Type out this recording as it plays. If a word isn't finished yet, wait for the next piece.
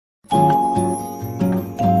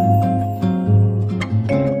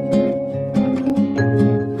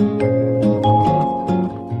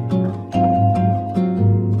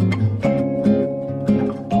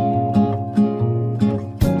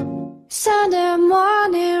the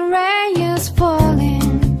morning rain is falling.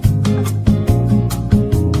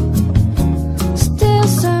 Still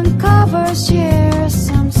some covers share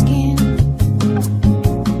some skin.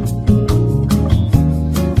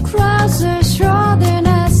 Cross the shrouded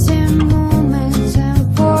as in moments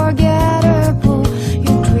unforgettable.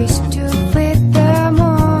 You twist to fit the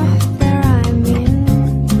more that I'm in.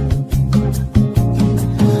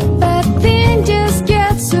 But things just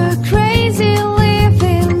get so crazy.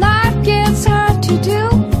 Living life gets hard to do.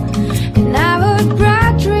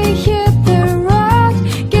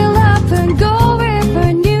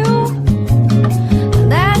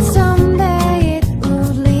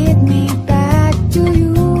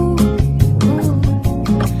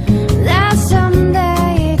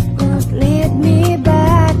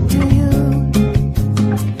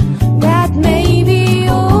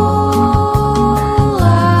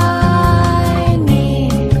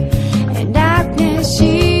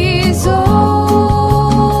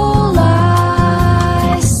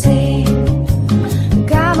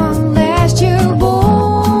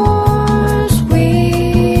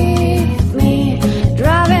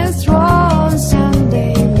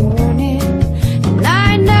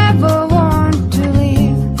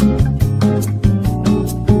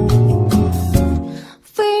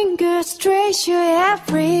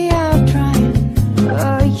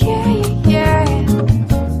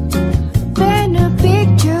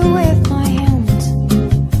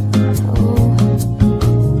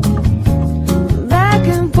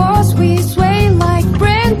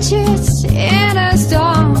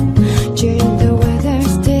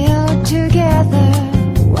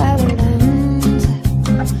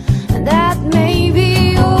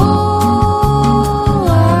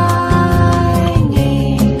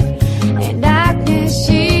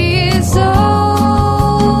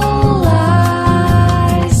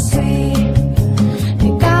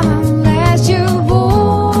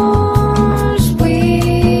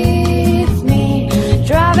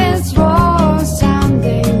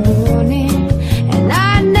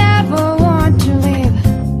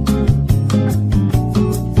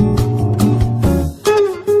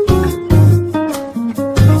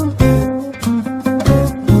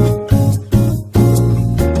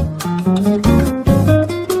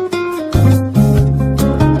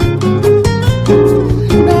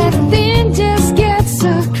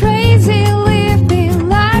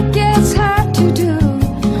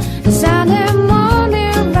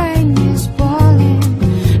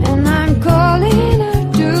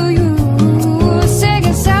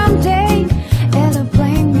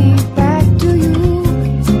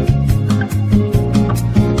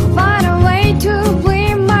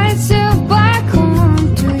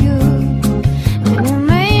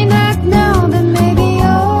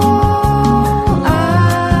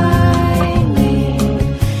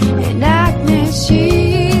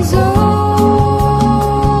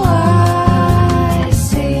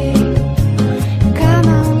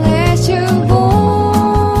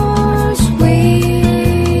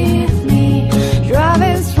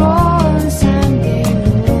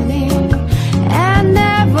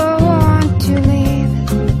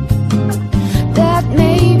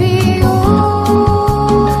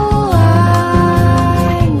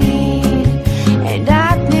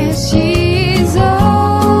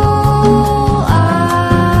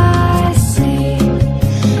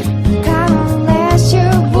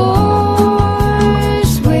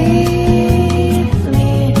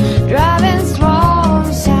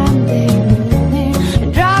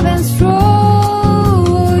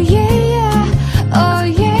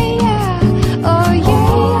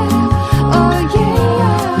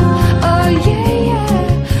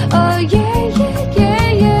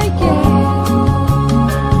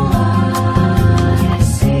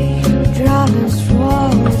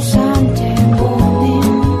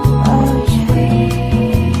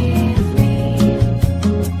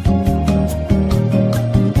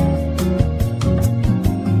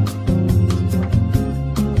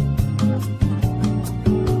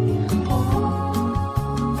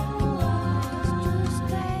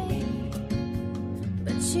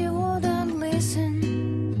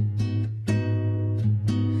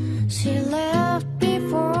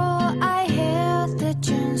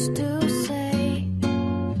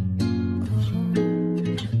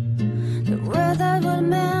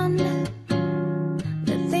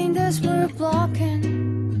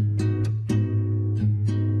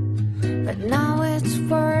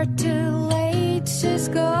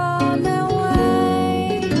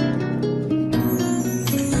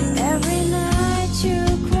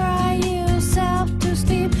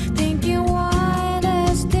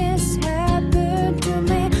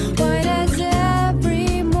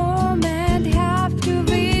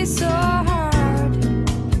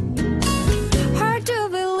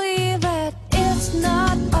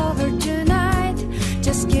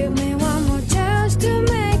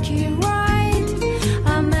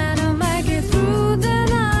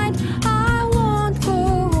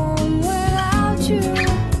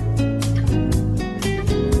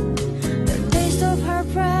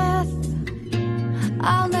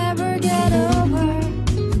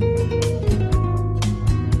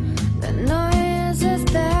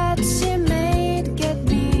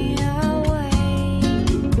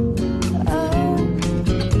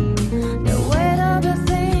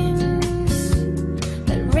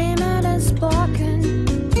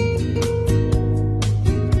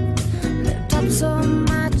 so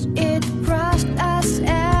much it crushed us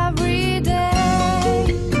every day.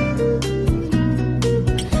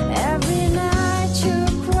 Every night you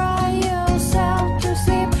cry yourself to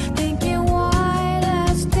sleep, thinking, why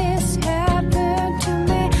does this happen to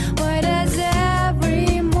me? Why does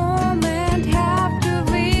every moment have to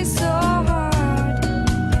be so hard?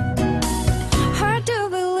 Hard to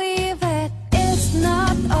believe it, it's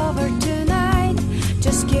not over tonight.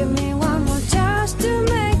 Just give me one more chance to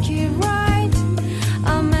make it right.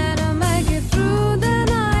 I'm gonna make it through the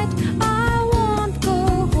night. I won't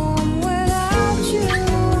go home without you.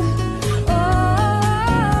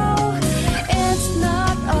 Oh, it's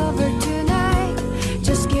not over tonight.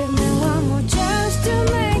 Just give me one more chance to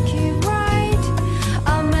make it right.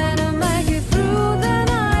 I'm gonna make it through the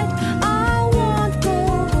night. I won't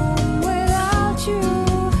go home without you.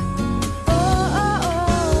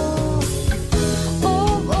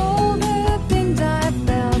 All the things I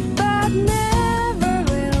felt but never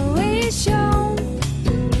really shown.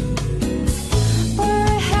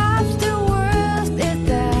 Perhaps the worst is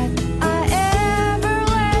that I ever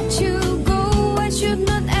let you go. I should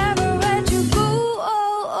not ever let you go.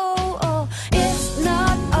 It's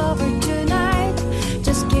not over tonight.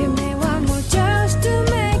 Just give me one more chance to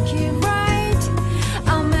make it right.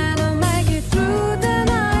 I'm gonna make it through the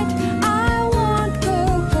night. I won't go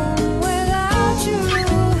home without you.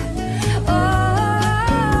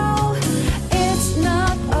 Oh, it's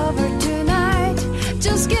not over tonight.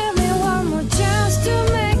 Just give me one more chance to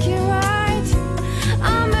make it right.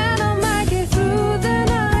 I'm gonna make it through the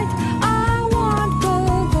night. I won't go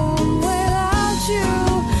home without you.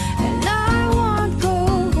 And I won't go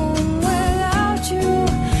home without you.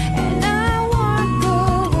 And I won't go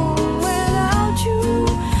home without you.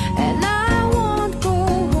 And I won't go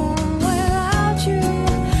home without you.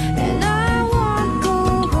 And I won't go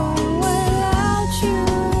home without you.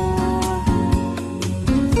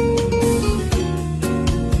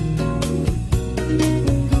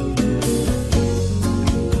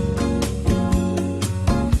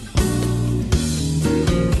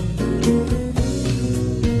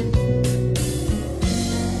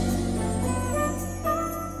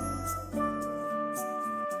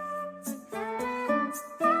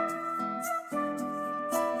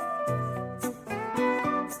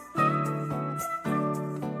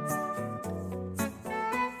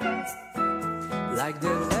 Like the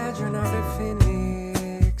legend of the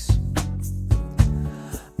phoenix,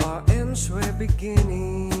 our ends were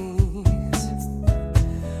beginnings.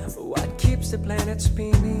 What keeps the planet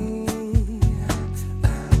spinning?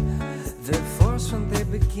 The force from the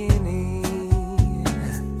beginning.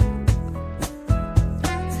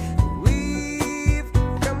 We've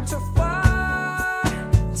come too far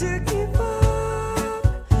to give up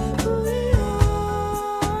who we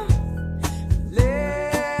are.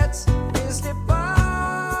 Let's raise the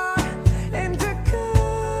bar and the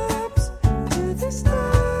cups to the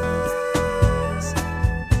stars.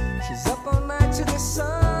 She's up all night to the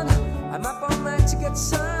sun. I'm up all night to get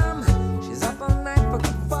some. She's up all night for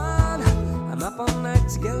good fun. I'm up all night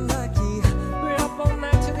to get lucky. We're up all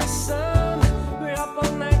night to the sun. We're up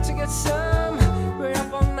all night to get some. We're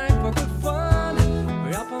up all night for good fun.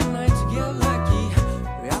 We're up all night to get lucky.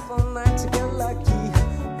 We're up all night to get lucky.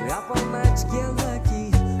 We're up all night to get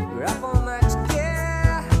lucky. We're up all night to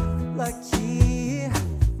get lucky.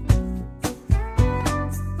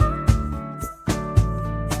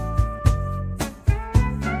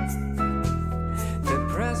 The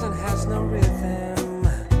present has no rhythm.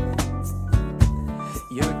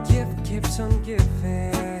 Your gift keeps on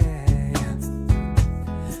giving.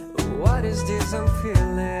 What is this I'm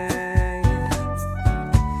feeling?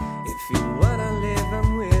 If you wanna live, I'm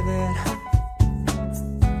with it.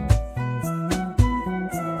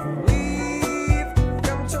 We've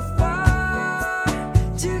come too far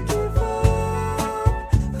to give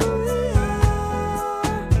up who we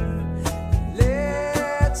are.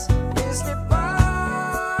 Let's raise the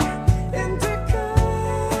bar and the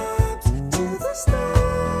cups to the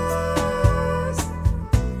stars.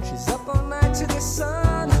 She's up all night to the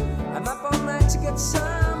sun. I'm up all night to get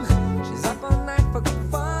some.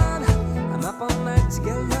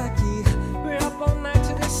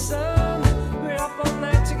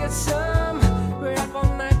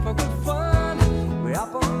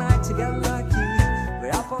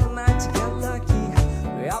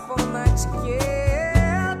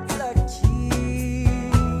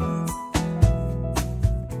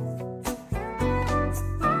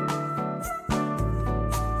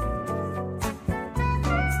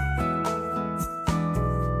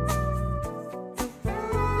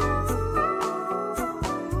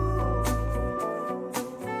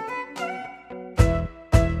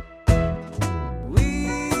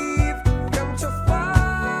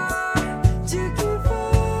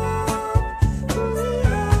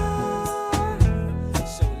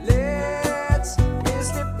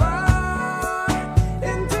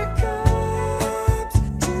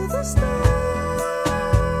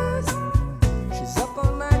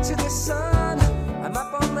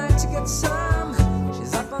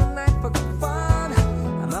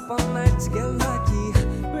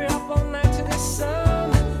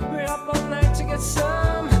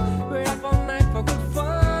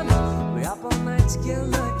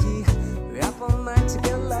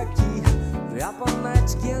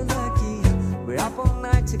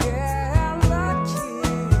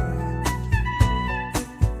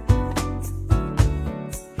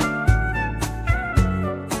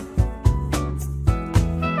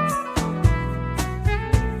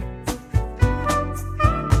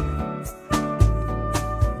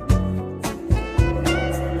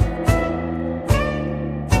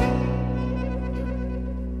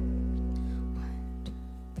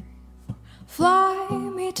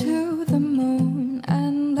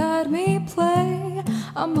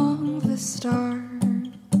 the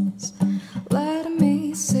stars. Let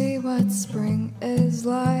me see what spring is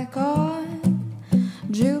like on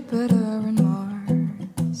Jupiter and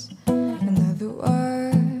Mars. In other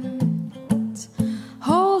words,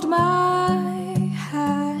 hold my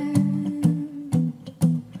hand.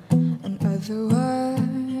 In other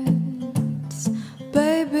words,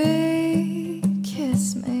 baby,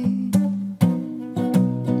 kiss me.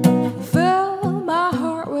 Fill my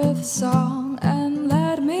heart with song and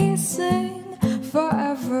let me sing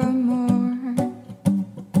forevermore.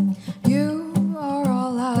 You are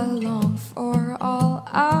all I long for, all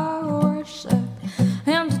I worship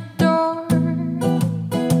and adore.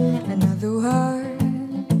 In other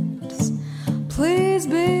words, please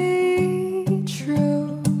be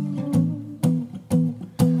true.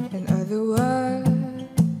 In other words,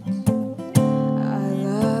 I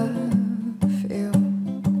love you.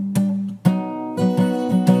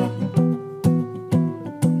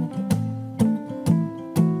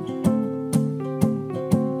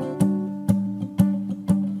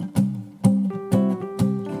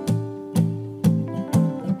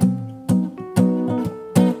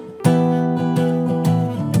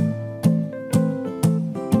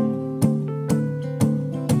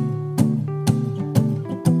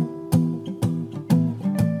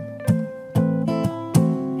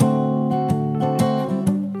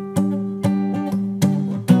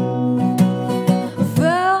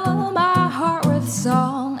 Fill my heart with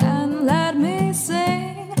song and let me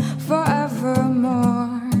sing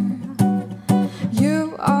forevermore.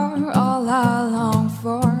 You are all I long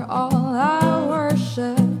for, all I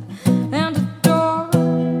worship and adore.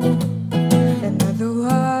 In other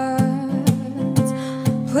words,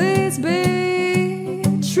 please be